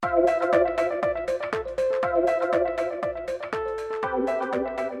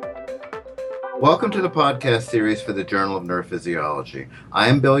Welcome to the podcast series for the Journal of Neurophysiology. I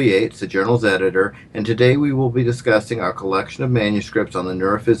am Bill Yates, the journal's editor, and today we will be discussing our collection of manuscripts on the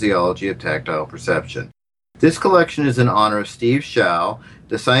neurophysiology of tactile perception. This collection is in honor of Steve Schau,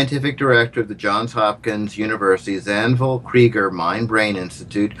 the scientific director of the Johns Hopkins University Zanvil Krieger Mind-Brain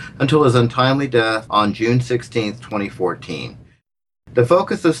Institute until his untimely death on June 16, 2014. The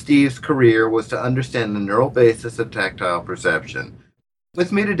focus of Steve's career was to understand the neural basis of tactile perception.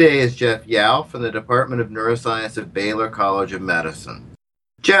 With me today is Jeff Yao from the Department of Neuroscience at Baylor College of Medicine.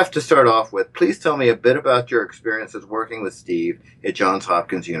 Jeff, to start off with, please tell me a bit about your experiences working with Steve at Johns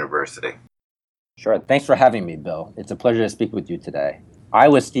Hopkins University. Sure. Thanks for having me, Bill. It's a pleasure to speak with you today. I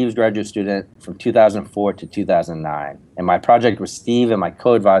was Steve's graduate student from 2004 to 2009, and my project with Steve and my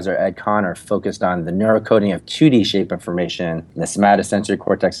co-advisor, Ed Connor, focused on the neurocoding of 2D shape information in the somatosensory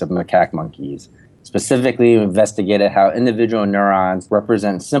cortex of macaque monkeys. Specifically, we investigated how individual neurons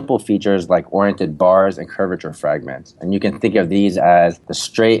represent simple features like oriented bars and curvature fragments. And you can think of these as the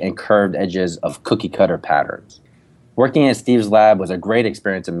straight and curved edges of cookie-cutter patterns. Working in Steve's lab was a great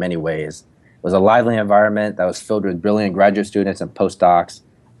experience in many ways. It was a lively environment that was filled with brilliant graduate students and postdocs.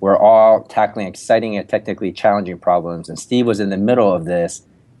 We're all tackling exciting and technically challenging problems, and Steve was in the middle of this,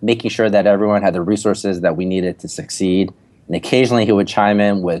 making sure that everyone had the resources that we needed to succeed. And occasionally he would chime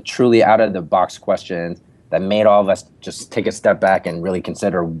in with truly out-of-the-box questions that made all of us just take a step back and really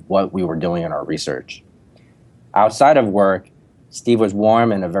consider what we were doing in our research. Outside of work, Steve was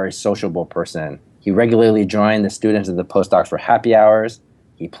warm and a very sociable person. He regularly joined the students and the postdocs for happy hours.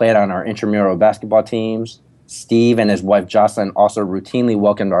 He played on our intramural basketball teams. Steve and his wife Jocelyn also routinely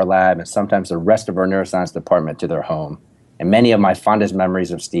welcomed our lab and sometimes the rest of our neuroscience department to their home. And many of my fondest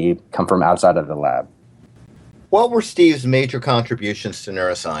memories of Steve come from outside of the lab. What were Steve's major contributions to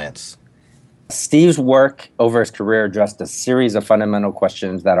neuroscience? Steve's work over his career addressed a series of fundamental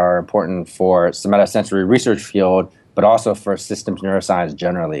questions that are important for somatosensory research field, but also for systems neuroscience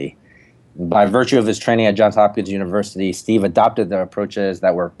generally. By virtue of his training at Johns Hopkins University, Steve adopted the approaches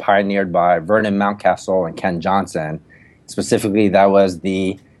that were pioneered by Vernon Mountcastle and Ken Johnson. Specifically, that was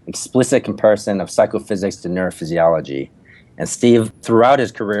the explicit comparison of psychophysics to neurophysiology. And Steve, throughout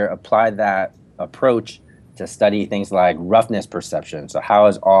his career, applied that approach to study things like roughness perception. So how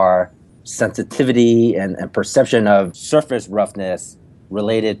is our sensitivity and perception of surface roughness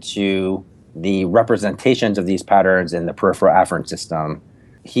related to the representations of these patterns in the peripheral afferent system?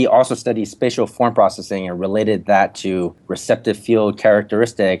 He also studied spatial form processing and related that to receptive field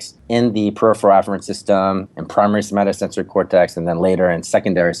characteristics in the peripheral afferent system and primary somatosensory cortex, and then later in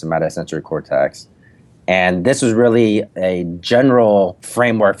secondary somatosensory cortex. And this was really a general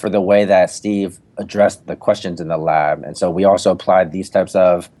framework for the way that Steve addressed the questions in the lab. And so we also applied these types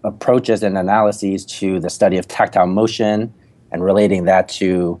of approaches and analyses to the study of tactile motion and relating that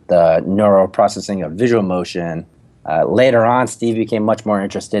to the neural processing of visual motion. Later on, Steve became much more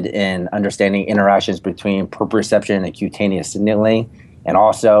interested in understanding interactions between proprioception and cutaneous signaling, and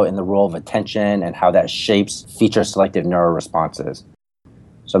also in the role of attention and how that shapes feature-selective neural responses.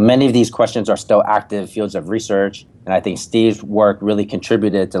 So many of these questions are still active fields of research, and I think Steve's work really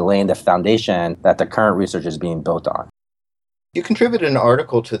contributed to laying the foundation that the current research is being built on. You contributed an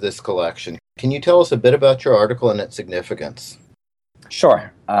article to this collection. Can you tell us a bit about your article and its significance?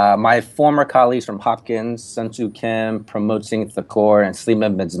 Sure. My former colleagues from Hopkins, Sun-Soo Kim, Pramod Singh Thakur, and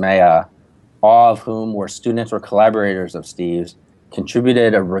Sliman Benzmaya, all of whom were students or collaborators of Steve's,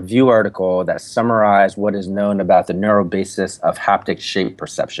 contributed a review article that summarized what is known about the neural basis of haptic shape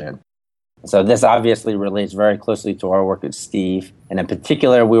perception. So this obviously relates very closely to our work with Steve. And in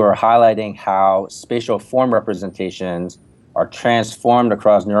particular, we were highlighting how spatial form representations are transformed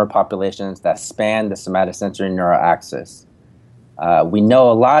across neuropopulations that span the somatosensory neural axis. We know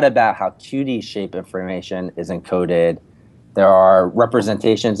a lot about how 2D shape information is encoded. There are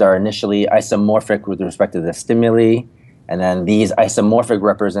representations that are initially isomorphic with respect to the stimuli, and then these isomorphic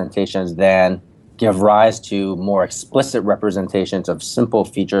representations then give rise to more explicit representations of simple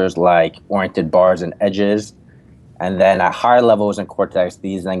features like oriented bars and edges. And then at higher levels in cortex,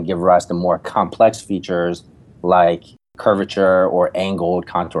 these then give rise to more complex features like curvature or angled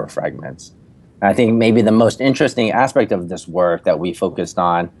contour fragments. And I think maybe the most interesting aspect of this work that we focused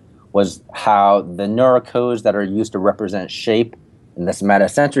on was how the neurocodes that are used to represent shape in the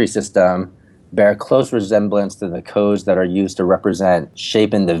somatosensory system bear close resemblance to the codes that are used to represent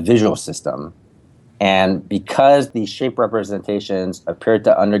shape in the visual system. And because these shape representations appeared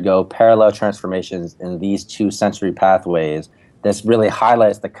to undergo parallel transformations in these two sensory pathways, this really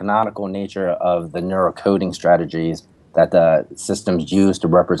highlights the canonical nature of the neurocoding strategies that the systems use to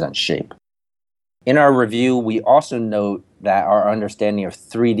represent shape. In our review, we also note that our understanding of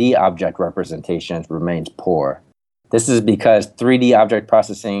 3D object representations remains poor. This is because 3D object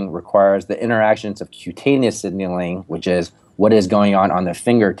processing requires the interactions of cutaneous signaling, which is what is going on the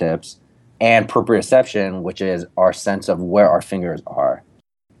fingertips, and proprioception, which is our sense of where our fingers are.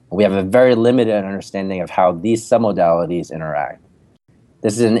 We have a very limited understanding of how these submodalities interact.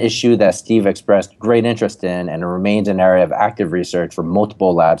 This is an issue that Steve expressed great interest in, and it remains an area of active research for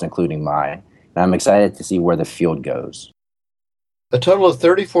multiple labs, including mine. And I'm excited to see where the field goes. A total of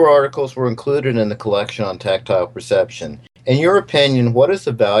 34 articles were included in the collection on tactile perception. In your opinion, what is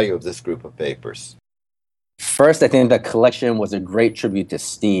the value of this group of papers? First, I think the collection was a great tribute to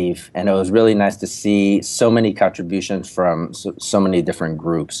Steve, and it was really nice to see so many contributions from so many different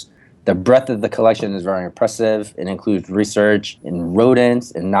groups. The breadth of the collection is very impressive. It includes research in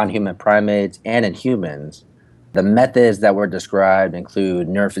rodents, in non-human primates, and in humans. The methods that were described include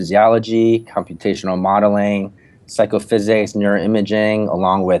neurophysiology, computational modeling, psychophysics, neuroimaging,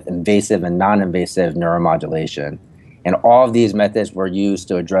 along with invasive and non-invasive neuromodulation. And all of these methods were used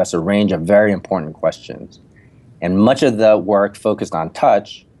to address a range of very important questions. And much of the work focused on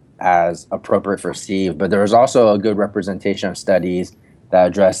touch, as appropriate for Steve, but there was also a good representation of studies that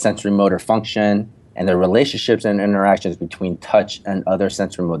address sensory motor function and the relationships and interactions between touch and other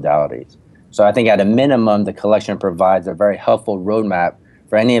sensory modalities. So I think at a minimum, the collection provides a very helpful roadmap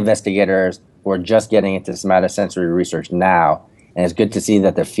for any investigators who are just getting into somatosensory research now, and it's good to see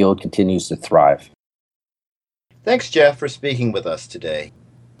that the field continues to thrive. Thanks, Jeff, for speaking with us today.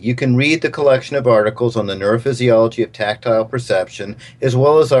 You can read the collection of articles on the neurophysiology of tactile perception, as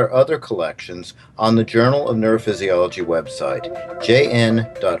well as our other collections, on the Journal of Neurophysiology website,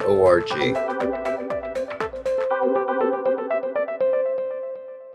 jn.org.